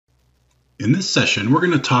In this session, we're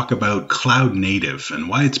going to talk about cloud native and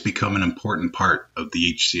why it's become an important part of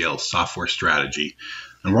the HCL software strategy.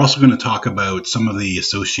 And we're also going to talk about some of the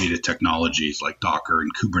associated technologies like Docker and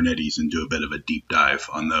Kubernetes and do a bit of a deep dive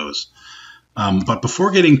on those. But before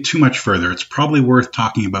getting too much further, it's probably worth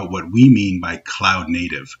talking about what we mean by cloud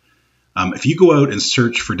native. If you go out and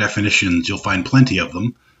search for definitions, you'll find plenty of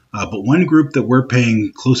them. But one group that we're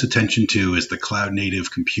paying close attention to is the Cloud Native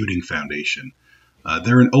Computing Foundation.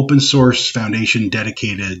 They're an open source foundation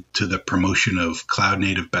dedicated to the promotion of cloud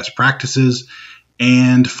native best practices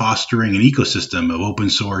and fostering an ecosystem of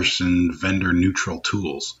open source and vendor neutral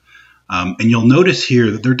tools. And you'll notice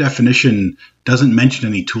here that their definition doesn't mention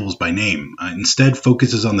any tools by name, instead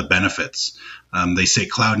focuses on the benefits. They say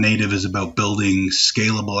cloud native is about building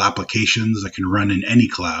scalable applications that can run in any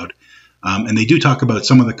cloud. And they do talk about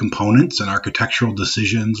some of the components and architectural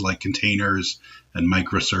decisions like containers and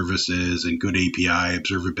microservices and good API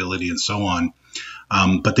observability and so on.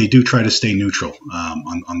 But they do try to stay neutral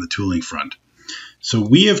on the tooling front. So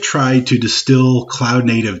we have tried to distill cloud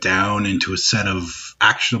native down into a set of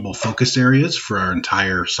actionable focus areas for our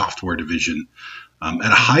entire software division.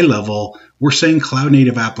 At a high level, we're saying cloud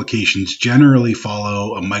native applications generally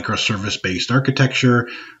follow a microservice-based architecture,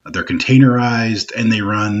 they're containerized, and they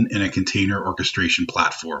run in a container orchestration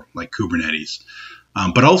platform like Kubernetes.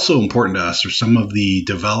 But also important to us are some of the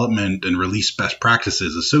development and release best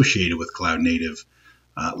practices associated with cloud native,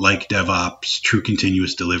 like DevOps, true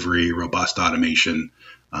continuous delivery, robust automation,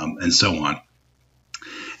 and so on.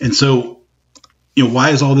 And so,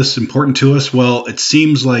 why is all this important to us? Well, it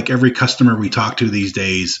seems like every customer we talk to these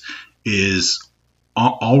days is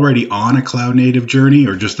already on a cloud native journey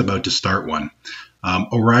or just about to start one.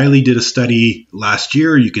 O'Reilly did a study last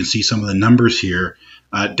year. You can see some of the numbers here.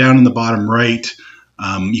 Down in the bottom right,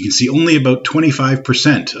 you can see only about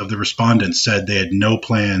 25% of the respondents said they had no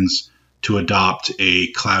plans to adopt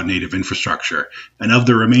a cloud native infrastructure. And of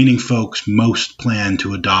the remaining folks, most plan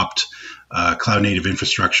to adopt cloud native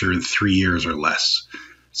infrastructure in 3 years or less.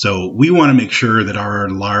 So we want to make sure that our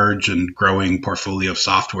large and growing portfolio of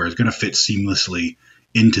software is going to fit seamlessly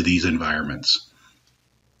into these environments.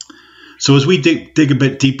 So as we dig a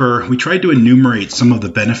bit deeper, we tried to enumerate some of the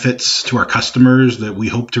benefits to our customers that we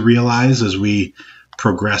hope to realize as we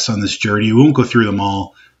progress on this journey. We won't go through them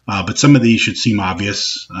all, but some of these should seem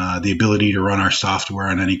obvious. The ability to run our software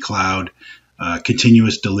on any cloud,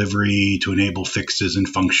 continuous delivery to enable fixes and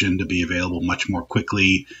function to be available much more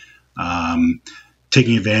quickly,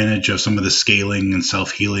 taking advantage of some of the scaling and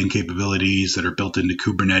self-healing capabilities that are built into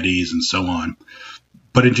Kubernetes and so on.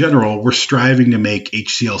 But in general, we're striving to make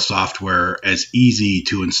HCL software as easy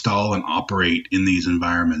to install and operate in these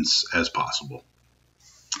environments as possible.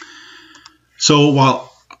 So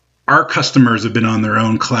while our customers have been on their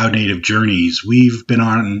own cloud native journeys, we've been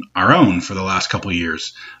on our own for the last couple of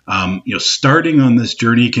years. Starting on this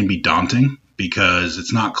journey can be daunting because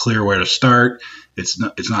it's not clear where to start. It's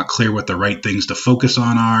not clear what the right things to focus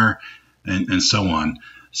on are, and so on.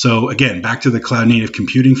 So again, back to the Cloud Native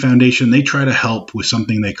Computing Foundation, they try to help with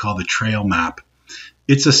something they call the trail map.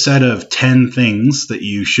 It's a set of 10 things that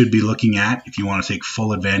you should be looking at if you want to take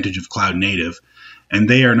full advantage of cloud native. And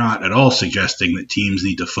they are not at all suggesting that teams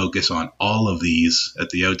need to focus on all of these at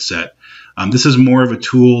the outset. This is more of a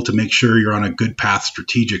tool to make sure you're on a good path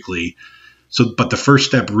strategically. But the first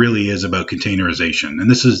step really is about containerization. And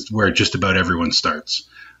this is where just about everyone starts.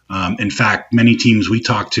 In fact, many teams we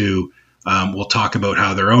talk to will talk about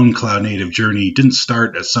how their own cloud native journey didn't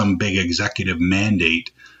start as some big executive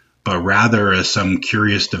mandate, but rather as some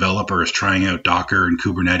curious developers trying out Docker and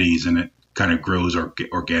Kubernetes, and it kind of grows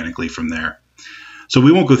organically from there. So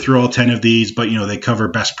we won't go through all 10 of these, but they cover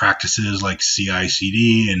best practices like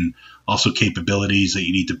CI/CD and also capabilities that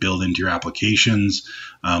you need to build into your applications,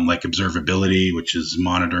 like observability, which is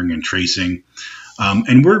monitoring and tracing.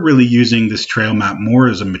 And we're really using this trail map more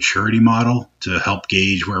as a maturity model to help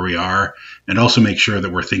gauge where we are and also make sure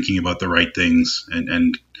that we're thinking about the right things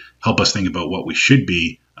and help us think about what we should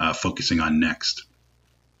be focusing on next.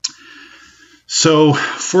 So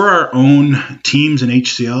for our own teams in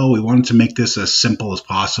HCL, we wanted to make this as simple as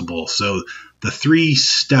possible. So the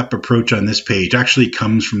 3-step approach on this page actually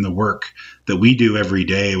comes from the work that we do every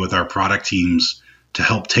day with our product teams to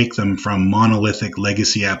help take them from monolithic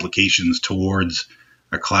legacy applications towards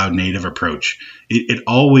a cloud native approach. It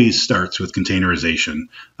always starts with containerization.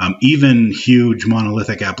 Even huge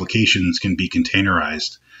monolithic applications can be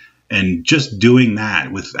containerized. And just doing that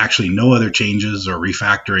with actually no other changes or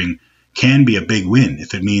refactoring can be a big win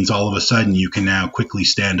if it means all of a sudden you can now quickly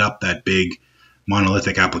stand up that big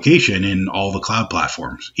monolithic application in all the cloud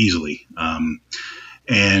platforms easily.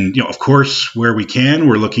 And, of course, where we can,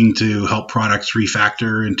 we're looking to help products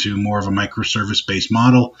refactor into more of a microservice-based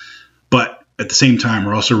model. But at the same time,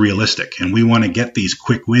 we're also realistic, and we want to get these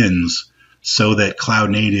quick wins so that cloud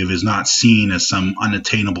native is not seen as some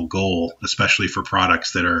unattainable goal, especially for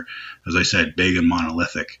products that are, as I said, big and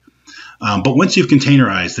monolithic. But once you've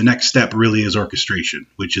containerized, the next step really is orchestration,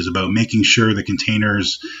 which is about making sure the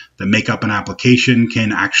containers that make up an application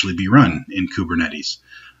can actually be run in Kubernetes.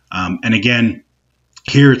 And again,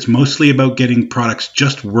 here it's mostly about getting products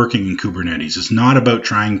just working in Kubernetes. It's not about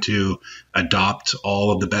trying to adopt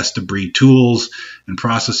all of the best of breed tools and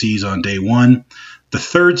processes on day one. The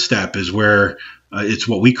third step is where it's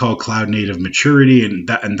what we call cloud native maturity,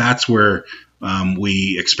 and that's where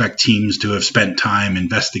we expect teams to have spent time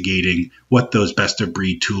investigating what those best of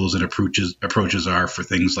breed tools and approaches are for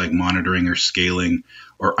things like monitoring or scaling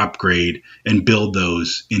or upgrade, and build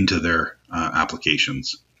those into their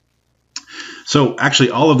applications. So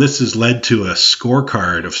actually, all of this has led to a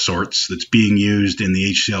scorecard of sorts that's being used in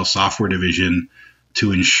the HCL software division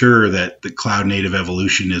to ensure that the cloud native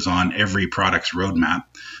evolution is on every product's roadmap.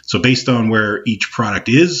 So based on where each product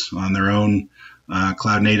is on their own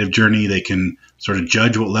cloud native journey, they can sort of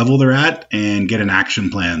judge what level they're at and get an action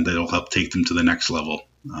plan that'll help take them to the next level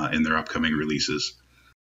in their upcoming releases.